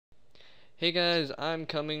Hey guys, I'm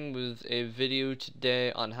coming with a video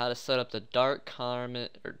today on how to set up the Dark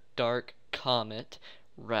Comet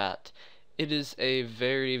rat. It is a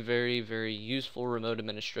very useful remote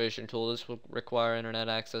administration tool. This will require internet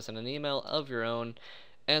access and an email of your own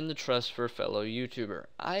and the trust for a fellow YouTuber.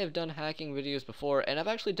 I have done hacking videos before, and I've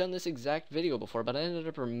actually done this exact video before, but I ended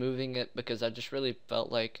up removing it because I just really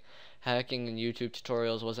felt like hacking and YouTube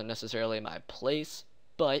tutorials wasn't necessarily my place.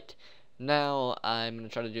 But now I'm going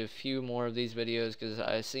to try to do a few more of these videos because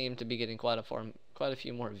I seem to be getting quite a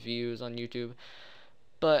few more views on YouTube.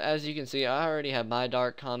 But as you can see, I already have my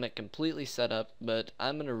Dark Comet completely set up, but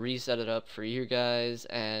I'm going to reset it up for you guys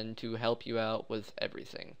and to help you out with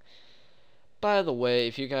everything. By the way,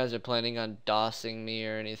 if you guys are planning on DOSing me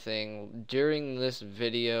or anything during this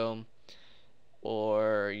video,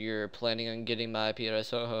 or you're planning on getting my IP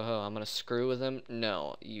address, I'm gonna screw with them.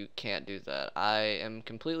 No, you can't do that. I am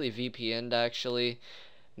completely VPN'd actually.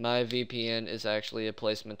 My VPN is actually a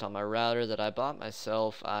placement on my router that I bought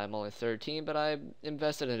myself. I'm only 13, but I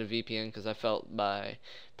invested in a VPN because I felt by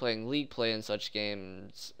playing League Play and such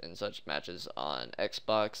games and such matches on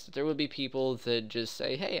Xbox, there would be people that just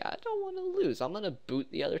say, hey, I don't want to lose. I'm going to boot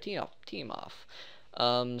the other team off.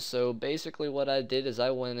 So basically what I did is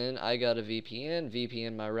I went in, I got a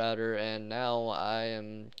VPN my router, and now I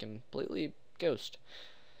am completely ghost.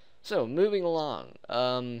 So moving along,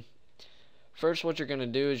 first what you're going to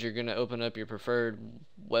do is you're going to open up your preferred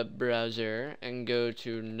web browser and go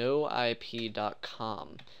to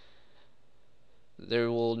NoIp.com. There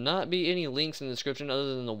will not be any links in the description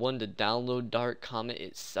other than the one to download Dark Comet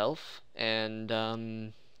itself, and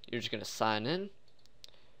you're just going to sign in.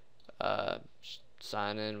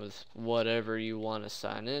 Sign in with whatever you want to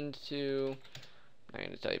sign into. I'm not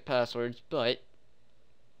going to tell you passwords, but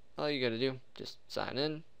all you got to do, just sign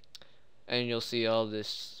in, and you'll see all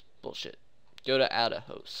this bullshit. Go to add a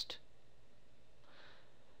host.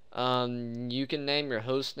 You can name your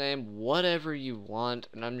host name whatever you want,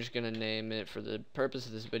 and I'm just going to name it for the purpose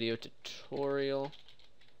of this video tutorial.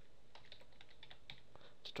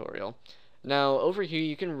 Now over here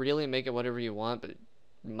you can really make it whatever you want, but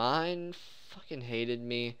mine fucking hated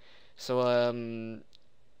me, so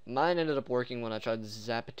mine ended up working when I tried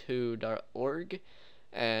zapto.org,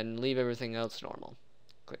 and leave everything else normal.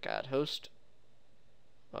 Click add host.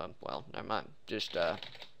 Well, never mind. Just name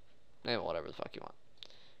it whatever the fuck you want.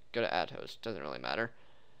 Go to add host. Doesn't really matter.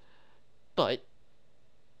 But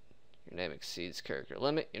your name exceeds character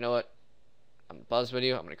limit. You know what? I'm gonna pause the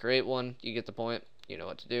video. I'm gonna create one. You get the point. You know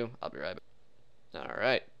what to do. I'll be right back.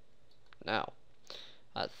 Alright. Now,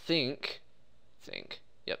 I think,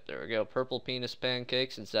 yep, there we go. Purple penis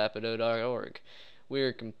pancakes and zapdo.org. We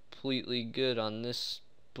are completely good on this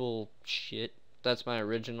bullshit. That's my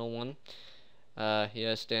original one.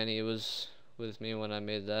 Yes, Danny was with me when I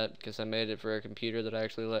made that, because I made it for a computer that I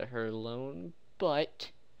actually let her alone. But,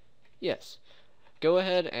 yes, go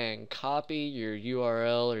ahead and copy your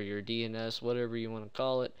URL or your DNS, whatever you want to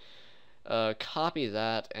call it. Copy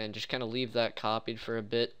that and just kind of leave that copied for a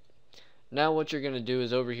bit. Now what you're going to do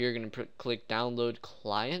is over here you're going to click download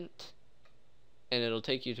client, and it'll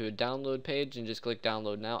take you to a download page, and just click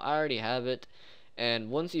download now. I already have it. And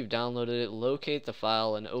once you've downloaded it, locate the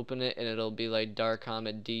file and open it, and it'll be like Dark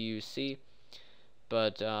Comet DUC.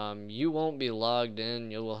 But you won't be logged in.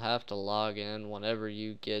 You will have to log in whenever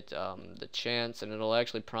you get the chance, and it'll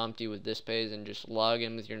actually prompt you with this page, and just log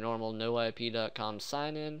in with your normal noip.com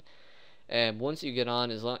sign in. And once you get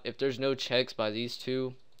on, if there's no checks by these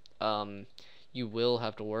two, you will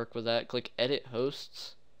have to work with that. Click edit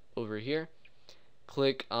hosts over here.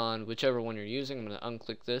 Click on whichever one you're using. I'm going to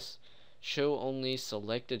unclick this. Show only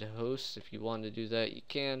selected hosts. If you want to do that, you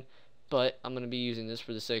can, but I'm going to be using this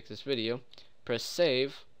for the sake of this video. Press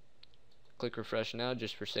save, click refresh now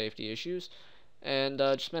just for safety issues, and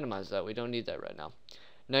just minimize that. We don't need that right now.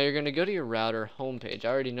 Now you're going to go to your router homepage. I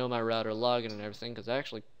already know my router login and everything because I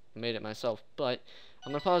actually made it myself, but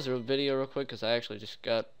I'm going to pause the video real quick because I actually just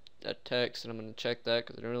got a text, and I'm going to check that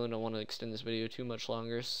because I really don't want to extend this video too much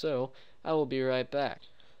longer, so I will be right back.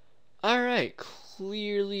 Alright,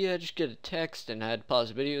 clearly I just get a text and I had to pause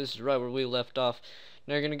the video. This is right where we left off.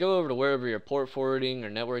 Now you're going to go over to wherever your port forwarding or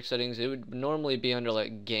network settings. It would normally be under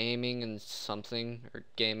like gaming and something, or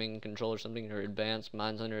gaming control or something, or advanced.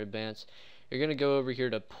 Mine's under advanced. You're going to go over here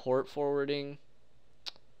to port forwarding.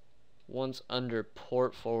 Once under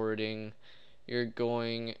port forwarding, you're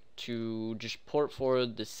going to just port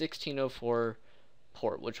forward the 1604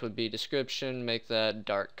 port, which would be description, make that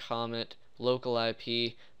Dark Comet. Local IP. I'm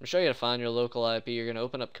going to show you how to find your local IP. You're going to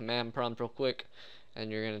open up command prompt real quick, and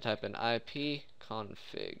you're going to type in IP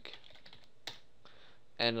config.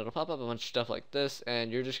 and it'll pop up a bunch of stuff like this,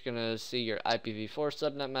 and you're just gonna see your IPv4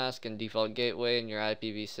 subnet mask and default gateway and your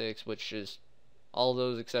IPv6, which is all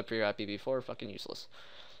those except for your IPv4, fucking useless.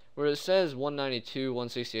 Where it says 192,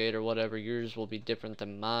 168, or whatever, yours will be different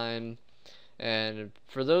than mine. And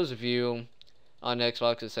for those of you on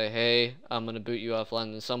Xbox that say, hey, I'm gonna boot you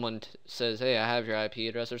offline, and someone says, hey, I have your IP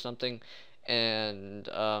address or something, and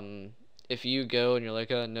if you go and you're like,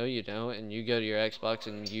 oh, no you don't, and you go to your Xbox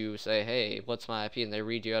and you say, hey, what's my IP, and they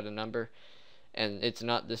read you out a number, and it's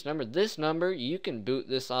not this number, you can boot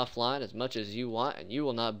this offline as much as you want, and you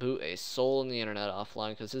will not boot a soul in the internet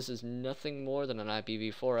offline, because this is nothing more than an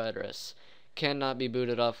IPv4 address. Cannot be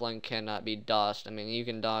booted offline, cannot be DOSed. I mean, you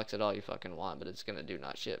can dox it all you fucking want, but it's gonna do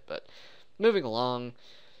not shit. But moving along,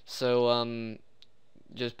 so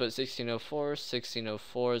just put 1604.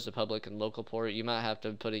 1604 is the public and local port. You might have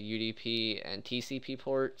to put a UDP and TCP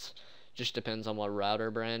ports. Just depends on what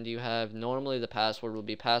router brand you have. Normally the password will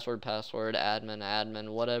be password, admin,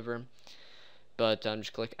 whatever. But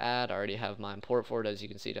just click add. I already have mine port for it, as you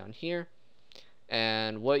can see down here.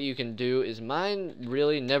 And what you can do is, mine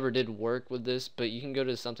really never did work with this, but you can go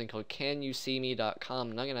to something called canyouseeme.com.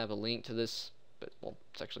 I'm not going to have a link to this, but, well,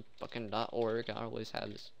 it's actually fucking .org. I always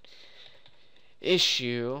have this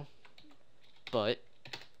issue, but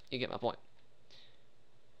you get my point.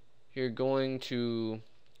 You're going to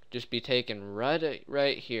just be taken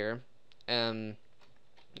right here, and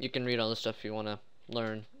you can read all this stuff if you want to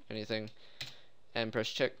learn anything, and press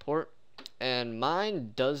check port. And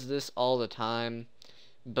mine does this all the time,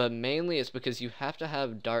 but mainly it's because you have to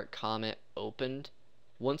have Dark Comet opened.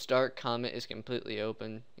 Once Dark Comet is completely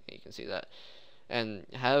open, you can see that, and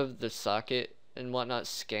have the socket and whatnot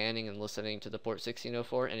scanning and listening to the port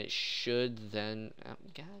 1604, and it should then, oh,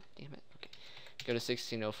 god damn it, okay, go to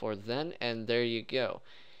 1604 then, and there you go.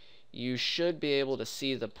 You should be able to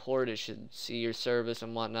see the port. It should see your service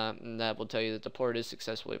and whatnot, and that will tell you that the port is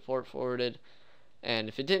successfully port forwarded. And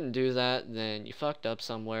if it didn't do that, then you fucked up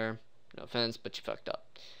somewhere. No offense, but you fucked up.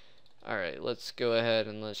 Alright, let's go ahead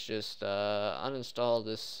and let's just uninstall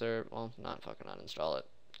this server. Well, not fucking uninstall it.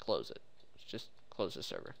 Close it. Let's just close the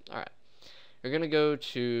server. Alright. You're going to go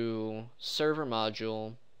to Server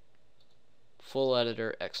Module, Full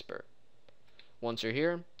Editor Expert. Once you're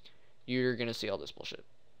here, you're going to see all this bullshit.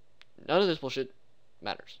 None of this bullshit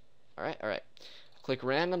matters. Alright. Click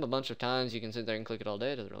random a bunch of times. You can sit there and click it all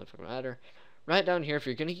day. It doesn't really fucking matter. Right down here, if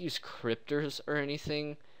you're going to use cryptors or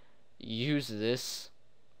anything, use this.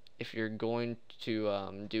 If you're going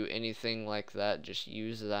to do anything like that, just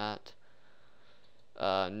use that.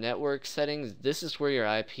 Network settings, this is where your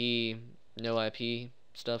IP, NoIp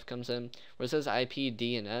stuff comes in. Where it says IP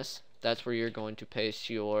DNS, that's where you're going to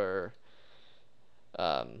paste your,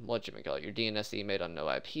 your DNS that you made on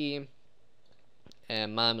NoIp.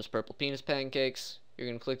 And mine was purple penis pancakes. You're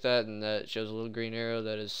going to click that, and that shows a little green arrow.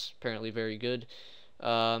 That is apparently very good.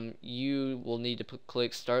 You will need to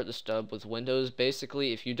click start the stub with Windows.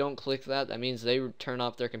 Basically, if you don't click that, that means they turn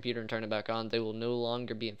off their computer and turn it back on. They will no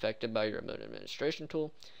longer be infected by your remote administration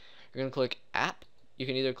tool. You're going to click app. You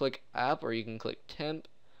can either click app or you can click temp.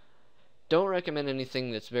 Don't recommend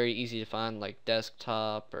anything that's very easy to find, like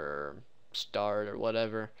desktop or start or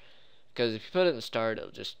whatever, because if you put it in start, it'll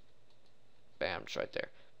just bam, it's right there.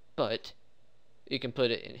 But you can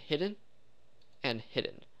put it in hidden and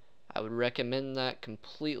hidden. I would recommend that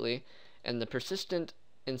completely. And the persistent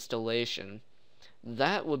installation,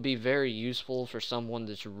 that would be very useful for someone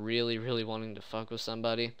that's really wanting to fuck with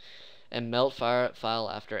somebody. And melt file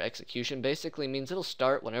after execution basically means it'll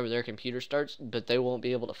start whenever their computer starts, but they won't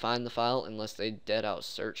be able to find the file unless they dead out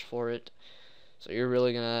search for it. So you're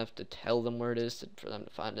really gonna have to tell them where it is for them to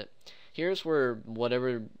find it. Here's where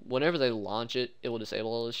whenever they launch it, it will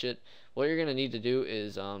disable all this shit. What you're gonna need to do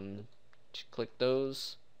is click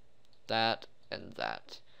those, that, and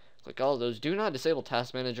that. Click all of those. Do not disable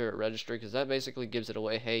Task Manager or Registry, because that basically gives it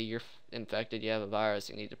away. Hey, you're infected. You have a virus.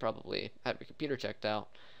 You need to probably have your computer checked out.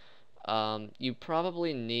 You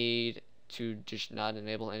probably need to just not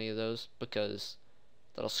enable any of those, because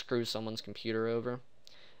that'll screw someone's computer over.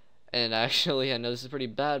 And actually, I know this is pretty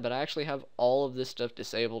bad, but I actually have all of this stuff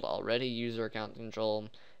disabled already. User account control,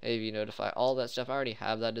 AV notify, all that stuff. I already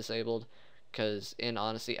have that disabled, because in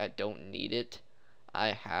honesty, I don't need it.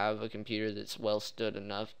 I have a computer that's well stood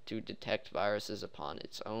enough to detect viruses upon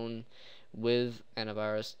its own with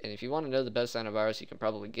antivirus. And if you want to know the best antivirus you can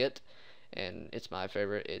probably get, and it's my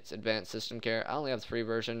favorite, it's Advanced System Care. I only have the free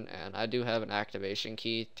version, and I do have an activation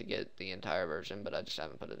key to get the entire version, but I just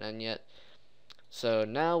haven't put it in yet. So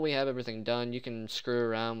now we have everything done. You can screw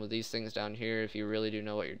around with these things down here if you really do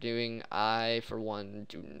know what you're doing. I, for one,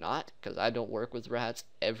 do not, because I don't work with rats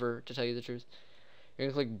ever, to tell you the truth. You're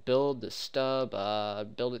gonna click build the stub,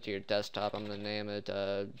 build it to your desktop. I'm gonna name it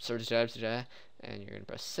search, and you're gonna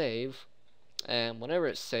press save. And whenever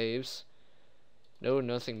it saves,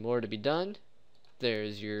 nothing more to be done.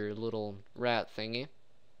 There's your little rat thingy.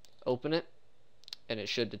 Open it, and it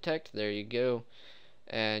should detect. There you go.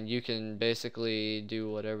 And you can basically do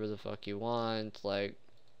whatever the fuck you want, like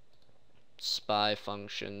spy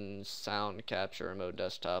functions, sound capture, remote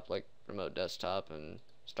desktop, like remote desktop, and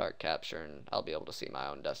start capture, and I'll be able to see my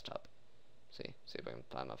own desktop. See if I can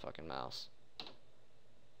find my fucking mouse.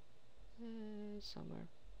 Somewhere.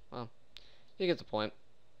 Well, you get the point.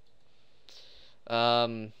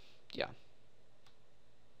 Yeah.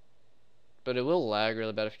 But it will lag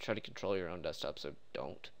really bad if you try to control your own desktop, so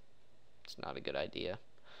don't. It's not a good idea.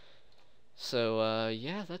 So,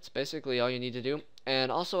 yeah, that's basically all you need to do.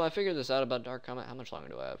 And also, I figured this out about Dark Comet. How much longer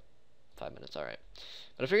do I have? 5 minutes, alright.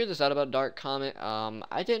 But I figured this out about Dark Comet.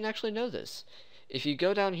 I didn't actually know this. If you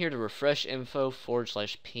go down here to refresh info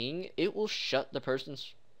 /ping, it will shut the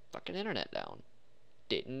person's fucking internet down.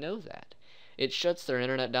 Didn't know that. It shuts their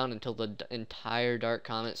internet down until the entire Dark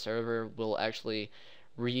Comet server will actually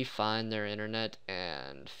refine their internet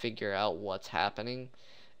and figure out what's happening.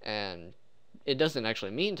 And it doesn't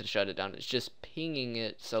actually mean to shut it down, it's just pinging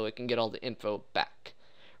it so it can get all the info back.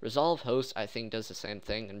 Resolve host, I think, does the same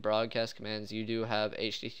thing. In broadcast commands, you do have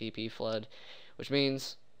HTTP flood, which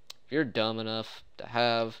means if you're dumb enough to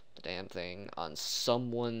have the damn thing on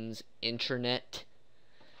someone's internet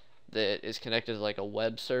that is connected to like a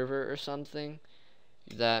web server or something,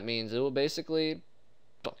 that means it will basically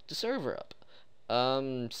fuck the server up.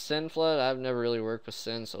 Sin flood, I've never really worked with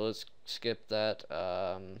sin, so let's skip that.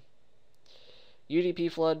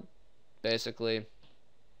 UDP flood, basically,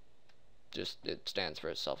 just it stands for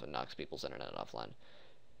itself and knocks people's internet offline.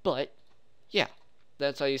 But yeah,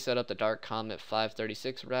 that's how you set up the Dark Comet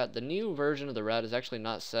 536 rat. The new version of the rat is actually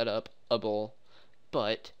not set up-able,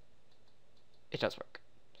 but it does work.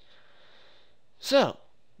 So,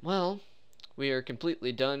 well, we are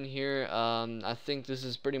completely done here. I think this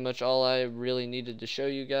is pretty much all I really needed to show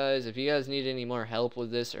you guys. If you guys need any more help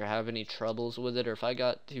with this or have any troubles with it, or if I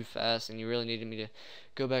got too fast and you really needed me to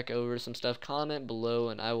go back over some stuff, comment below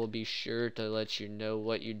and I will be sure to let you know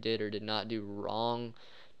what you did or did not do wrong.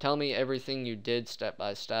 Tell me everything you did step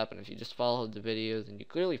by step, and if you just followed the videos and you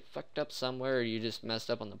clearly fucked up somewhere or you just messed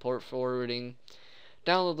up on the port forwarding,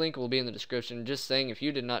 download link will be in the description. Just saying, if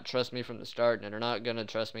you did not trust me from the start and are not going to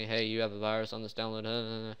trust me, hey, you have a virus on this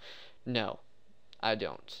download, no, I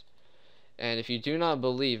don't. And if you do not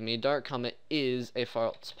believe me, Dark Comet is a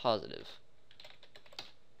false positive.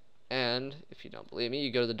 And if you don't believe me,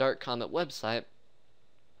 you go to the Dark Comet website,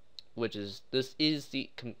 which is, this is the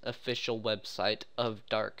official website of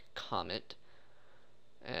Dark Comet.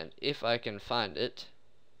 And if I can find it,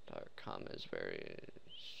 Dark Comet is very...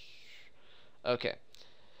 Okay.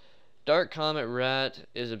 Dark Comet Rat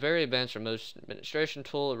is a very advanced remote administration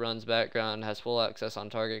tool. It runs background, has full access on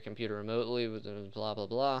target computer remotely, with blah blah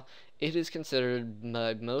blah. It is considered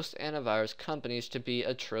by most antivirus companies to be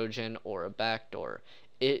a Trojan or a backdoor.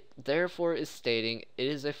 It therefore is stating it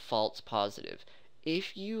is a false positive.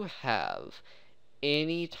 If you have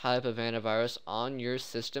any type of antivirus on your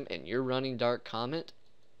system and you're running Dark Comet,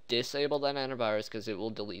 disable that antivirus because it will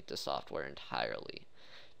delete the software entirely.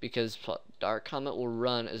 Because Dark Comet will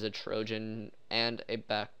run as a Trojan and a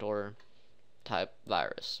backdoor type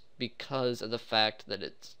virus because of the fact that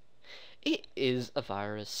it is a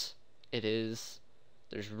virus. It is.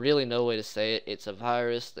 There's really no way to say it. It's a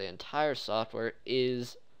virus. The entire software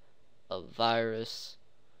is a virus.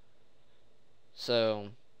 So,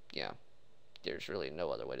 yeah. There's really no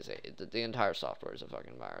other way to say it. The entire software is a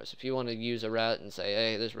fucking virus. If you want to use a rat and say,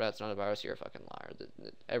 hey, this rat's not a virus, you're a fucking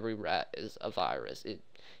liar. Every rat is a virus. It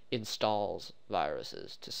installs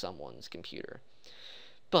viruses to someone's computer.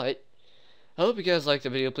 But I hope you guys liked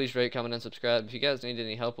the video. Please rate, comment, and subscribe. If you guys need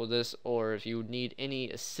any help with this, or if you need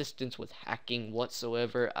any assistance with hacking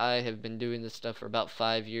whatsoever, I have been doing this stuff for about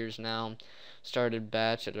 5 years now. Started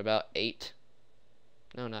batch at about 8.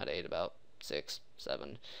 No, not 8, about 6,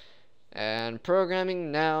 7. And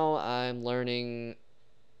programming now, I'm learning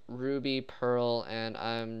Ruby, Perl, and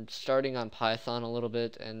I'm starting on Python a little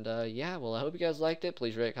bit. And yeah, well, I hope you guys liked it.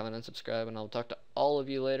 Please rate, comment, and subscribe, and I'll talk to all of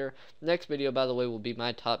you later. Next video, by the way, will be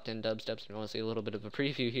my top 10 dubsteps. If you want to see a little bit of a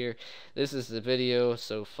preview here, this is the video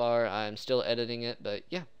so far. I'm still editing it, but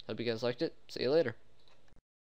yeah, hope you guys liked it. See you later.